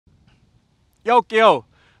Jauki jau!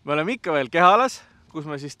 Me oleme ikka veel Kehalas, kus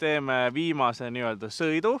me siis teeme viimase nii-öelda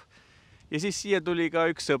sõidu. Ja siis siia tuli ka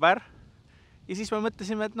üks sõber. Ja siis me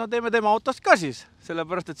mõtlesime, et no teeme tema autost ka siis,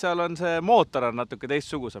 sellepärast et seal on see mootor on natuke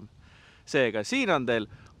teistsugusem. Seega siin on teil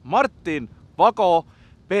Martin Vago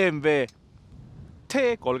BMW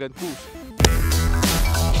T36.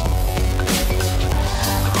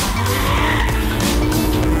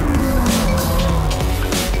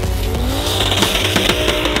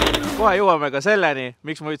 Kohe jõuame ka selleni,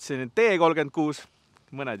 miks ma ütlesin T36.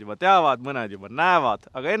 Mõned juba teavad, mõned juba näevad,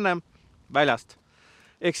 aga ennem väljast.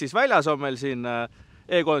 Ehk siis väljas on meil siin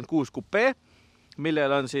E36 Coupé,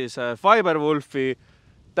 millel on siis Fiberwolfi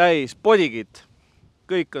täis bodykit.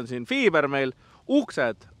 Kõik on siin fiiber meil,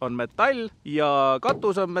 uksed on metall ja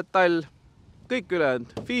katus on metall, kõik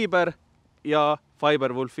ülejäänud fiiber ja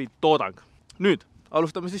Fiberwolfi toodang. Nüüd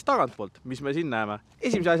alustame siis tagantpoolt, mis me siin näeme.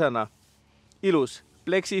 Esimese asjana ilus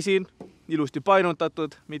pleksi siin, ilusti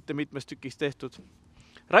painutatud, mitte mitmest tükist tehtud.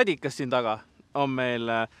 Radikas siin taga on meil,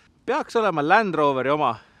 peaks olema Land Roveri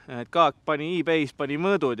oma, et Kaak pani eBay's, pani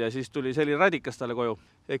mõõdud ja siis tuli selline radikas talle koju.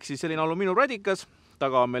 Ehk siis selline alumiinuradikas,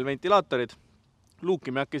 taga on meil ventilaatorid.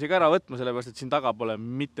 Luuki me hakka isegi ära võtma, sellepärast et siin taga pole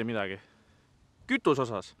mitte midagi. Kütus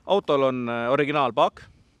osas. Autol on originaalpaak,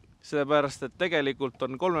 sellepärast et tegelikult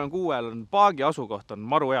on 36-l on paagi asukoht on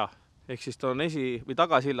maru hea. Ehk siis ta on esi- või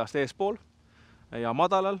tagasillast eespool ja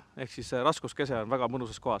madalal, ehk siis raskuskese on väga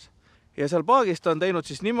mõnusas kohas. Ja seal paagist on teinud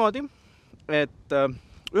siis niimoodi, et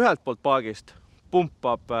ühelt poolt paagist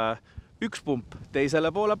pumpab üks pump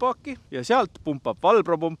teisele poole paaki ja sealt pumpab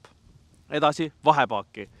valbropump edasi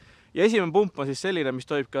vahepaaki. Ja esimene pump on siis selline, mis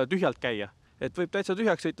tohib ka tühjalt käia. Et võib täitsa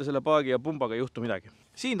tühjaks sõita selle paagi ja pumbaga ei juhtu midagi.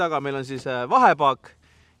 Siin taga meil on siis vahepaak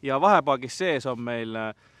ja vahepaagis sees on meil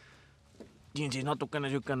siin siis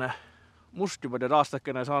natukene sükene must juba tead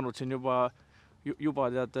aastakene saanud siin juba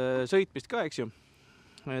tead sõitmist ka, eks ju.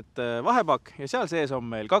 Et vahepaak ja seal sees on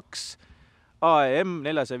meil 2 AEM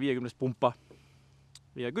 450 pumpa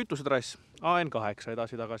ja kütusetrass AN8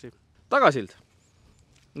 edasi-tagasi. Tagasild,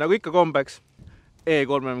 nagu ikka kombeks,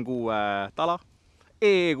 E36 tala,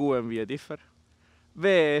 E65 differ,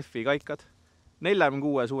 VF-i kaikad,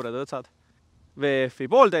 46 suured õõtsad, VF-i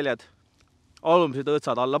poolteljed, alumised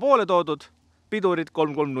õõtsad alla poole toodud, pidurid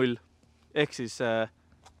 330, ehk siis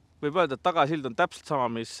võib öelda, et tagasild on täpselt sama,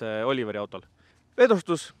 mis Oliveri autol.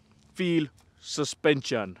 Vedustus, feel,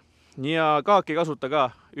 suspension ja Kaak ei kasuta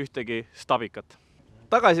ka ühtegi stabikat.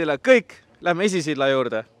 Tagasile kõik, lähme esisilla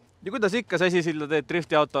juurde. Ja kuidas ikka sa esisilda teed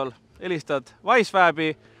drifti autol? Helistad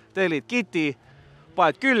Wisefabi, tellid kiti,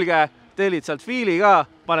 paned külge, tellid sealt fiili ka,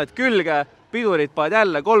 paned külge, pidurid paned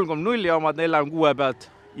jälle 330 omad 46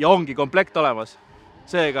 pealt ja ongi komplekt olemas.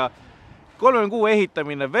 Seega 36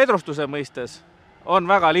 ehitamine vedrustuse mõistes on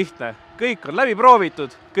väga lihtne. Kõik on läbi proovitud,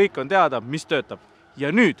 kõik on teada, mis töötab.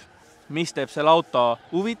 Ja nüüd, mis teeb selle auto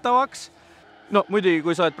huvitavaks? No muidugi,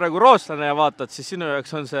 kui sa oled praegu rootslane ja vaatad, siis sinu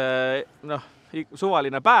jaoks on see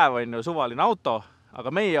suvaline päev, on ju, suvaline auto,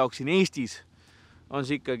 aga meie jaoks siin Eestis on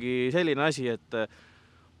see ikkagi selline asi, et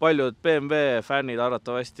paljud BMW fännid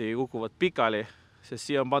arvatavasti kukuvad pikali, sest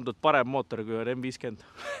siia on pandud parem mootor kui on M50.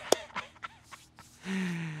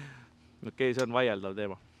 Okei, see on vaieldav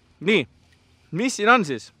teema. Nii, mis siin on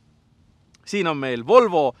siis? Siin on meil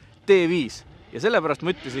Volvo T5 ja sellepärast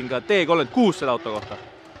ma ütlesin ka T36 selle auto kohta.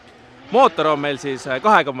 Mootor on meil siis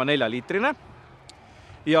 2,4 liitrine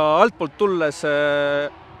ja altpoolt tulles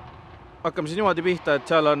hakkame siis niimoodi pihta, et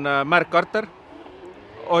seal on märkkarter,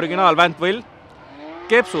 originaal väntvõll,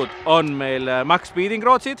 kepsud on meil Max Speeding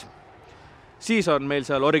rootsid, siis on meil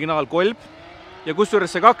seal originaal kolb ja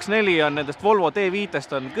kusjuures see 2.4 on nendest Volvo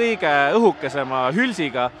T5-st on kõige õhukesema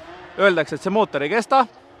hülsiga. Öeldakse, et see mootor ei kesta.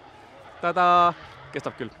 Tada,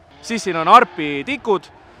 kestab küll. Siis siin on arpi tikud,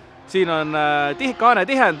 siin on kaane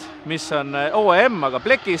tihend, mis on OEM, aga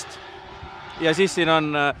plekist. Ja siis siin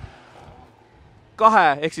on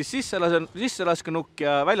kahe, ehk siis sisselaskenukk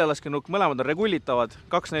ja väljalaskenukk, mõlemad on regulitavad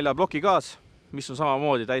 2.4 ploki gaas, mis on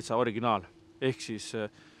samamoodi täitsa originaal. Ehk siis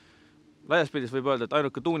laiaspildis võib öelda, et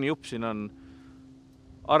ainuke tuuni jupp siin on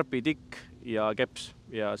arpi tikk ja keps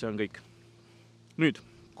ja see on kõik. Nüüd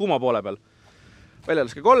kuuma poole peal.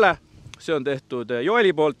 Väljalaske kolle, see on tehtud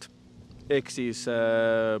Joeli poolt, ehk siis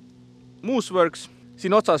Mooseworks.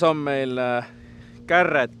 Siin otsas on meil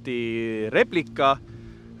Kärreti replika,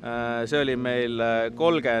 see oli meil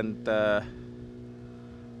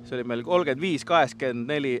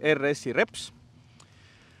 35-84 RS-i reps.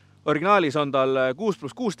 Originaalis on tal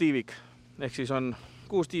 6+6 tiivik, ehk siis on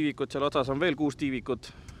 6 tiivikut, seal otsas on veel 6 tiivikut.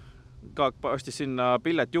 Kaak pastis sinna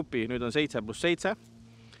pillet jupi, nüüd on 7+7.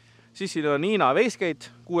 Siis siin on Hiina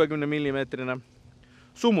Wastegate 60 mm,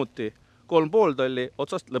 summuti 3,5 tolli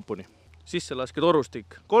otsast lõpuni.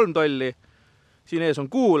 Sisselasketoorustik 3 tolli, siin ees on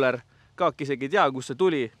kuuler, Kaak isegi ei tea, kus see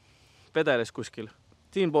tuli, pedeles kuskil.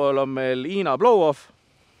 Siinpool on meil Hiina blow-off,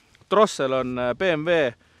 trossel on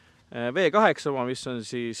BMW V8 oma, mis on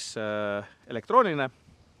siis elektrooniline.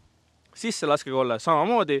 Sisselaskekolle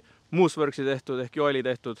samamoodi, Moosworksi tehtud ehk Joeli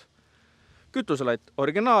tehtud. Kütuselait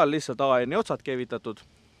originaal, lihtsalt AN-i otsad keevitatud.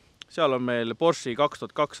 Seal on meil Porsche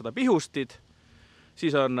 2200 pihustid,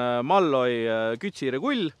 siis on Malloi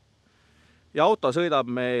kütsiirekull ja auto sõidab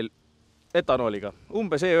meil etanooliga,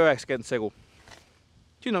 umbes E90 segu.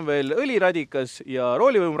 Siin on veel õliradikas ja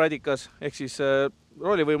roolivõimuradikas, ehk siis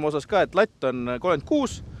roolivõimu osas ka, et latt on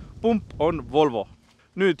 36, pump on Volvo.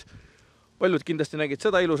 Nüüd paljud kindlasti nägid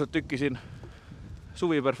seda ilusat tükki siin.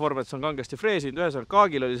 Suvi performance on kangesti freesinud, ühesõnaga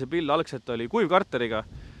Kaagil oli see pill algselt oli kuivkarteriga,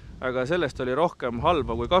 aga sellest oli rohkem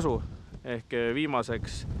halba kui kasu. Ehk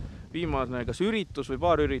viimane kas üritus või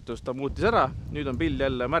paar üritust ta muutis ära, nüüd on pill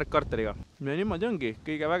jälle märkkarteriga. Ja niimoodi ongi,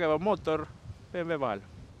 kõige vägevam mootor BMW vahel.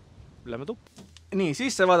 Lähme tuppa. Nii,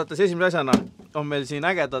 sisse vaadates esimese asjana on meil siin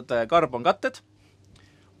ägedad karbonkatted.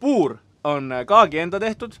 Puur on Kaagi enda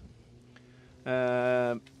tehtud.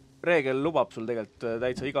 Reegel lubab sul tegelikult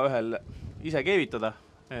täitsa igaühel ise keevitada,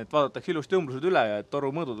 et vaadatakse ilusti õmblused üle ja et toru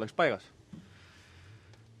mõõdud oleks paigas.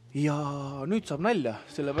 Ja nüüd saab nalja,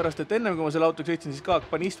 sellepärast et ennem kui ma selle autoga sõitsin, siis Kaak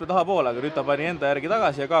pani istme taha poole, aga nüüd ta pani enda järgi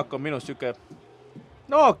tagasi ja Kaak on minust siuke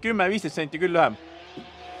 10-15 senti küll lühem.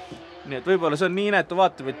 Nii et võib-olla see on nii inetu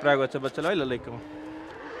vaatepilt praegu, et sa pead selle välja lõikama.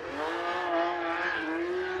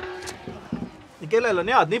 Ja kellel on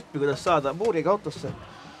head nippi, kuidas saada puuriga autosse,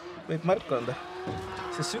 võib märku anda,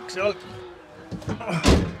 sest üks ei olnud.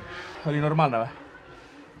 Oli normaalne või?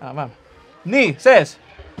 Vähem. Nii, sees!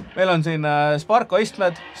 Meil on siin Sparko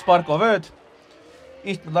istmed, Sparko vööd.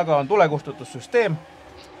 Istme taga on tulekustutussüsteem.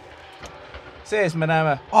 Sees me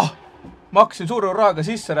näeme, ma hakkasin suure uraaga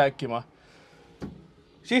sisse rääkima.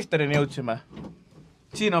 Shifterini jõudsime.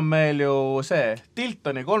 Siin on meil ju see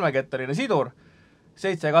Tiltoni 3-kettaline sidur,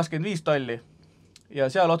 725 tolli. Ja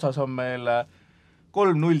seal otsas on meil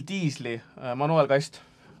 3.0 diisli manuaalkast.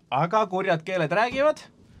 Aga kurjad keeled räägivad,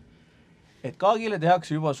 et Kaagile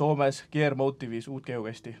tehakse juba Soomes Gear Motive'is uut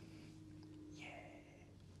kehukasti.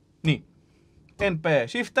 Nii, NP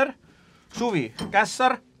shifter, suvi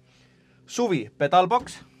kässar, suvi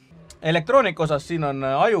pedalbox. Elektroonika osas siin on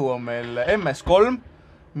aju on meil MS3,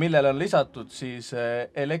 millel on lisatud siis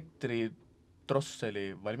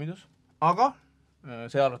elektritrosseli valmidus. Aga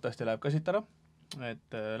see arvatavasti läheb ka siit ära, et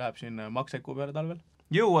läheb siin makseku peale talvel.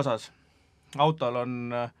 Jõu osas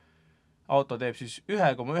auto teeb siis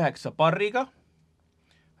 1,9 barriga,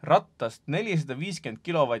 rattast 450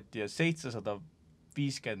 kilovatti ja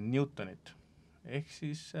 750 newtonit. Ehk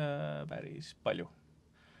siis päris palju.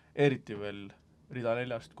 Eriti veel rida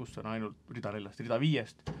 4-st, kus on ainult rida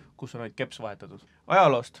 5-st, kus on ainult keps vahetatud.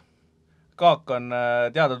 Ajaloost. Kaak on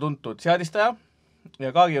teada-tuntud seadistaja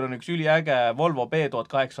ja Kaagil on üks üliäge Volvo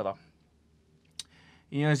B1800.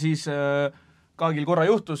 Ja siis Kaagil korra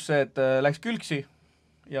juhtus see, et läks külgsi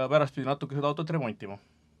ja pärast pidi natuke seda autot remontima.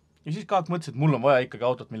 Ja siis Kaak mõtles, et mul on vaja ikkagi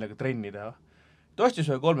autot, millega trenni teha. Ta ostis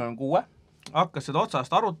ühe 36, hakkas seda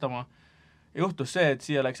otsast arutama ja juhtus see, et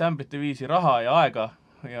siia läks MPT5 raha ja aega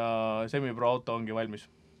ja semipro auto ongi valmis.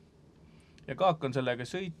 Ja Kaak on sellega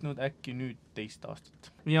sõitnud äkki nüüd 2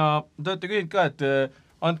 aastat. Ja te olete küsinud ka, et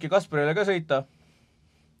andke Kasparile ka sõita.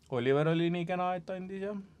 Oliver oli nii kena, et andis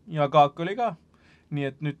ja Kaak oli ka. Nii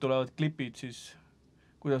et nüüd tulevad klipid siis,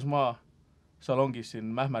 kuidas ma salongis siin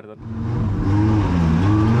mähmerdan.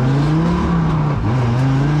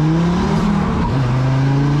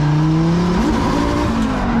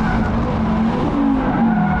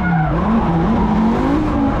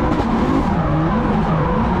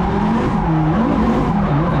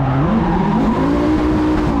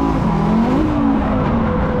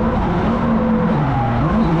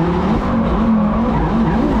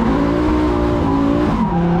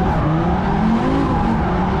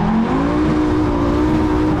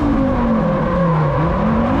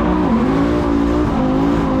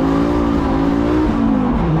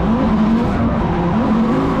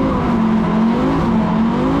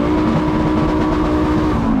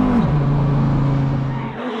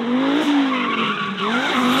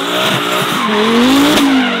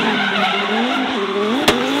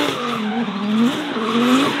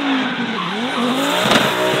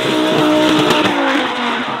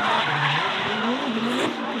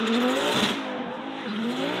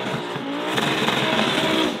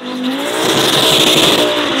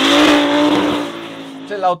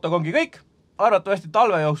 Autoga ongi kõik, arvatavasti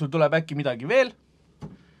talve jooksul tuleb äkki midagi veel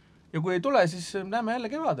ja kui ei tule, siis näeme jälle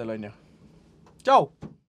kevadel, on ju. Tšau!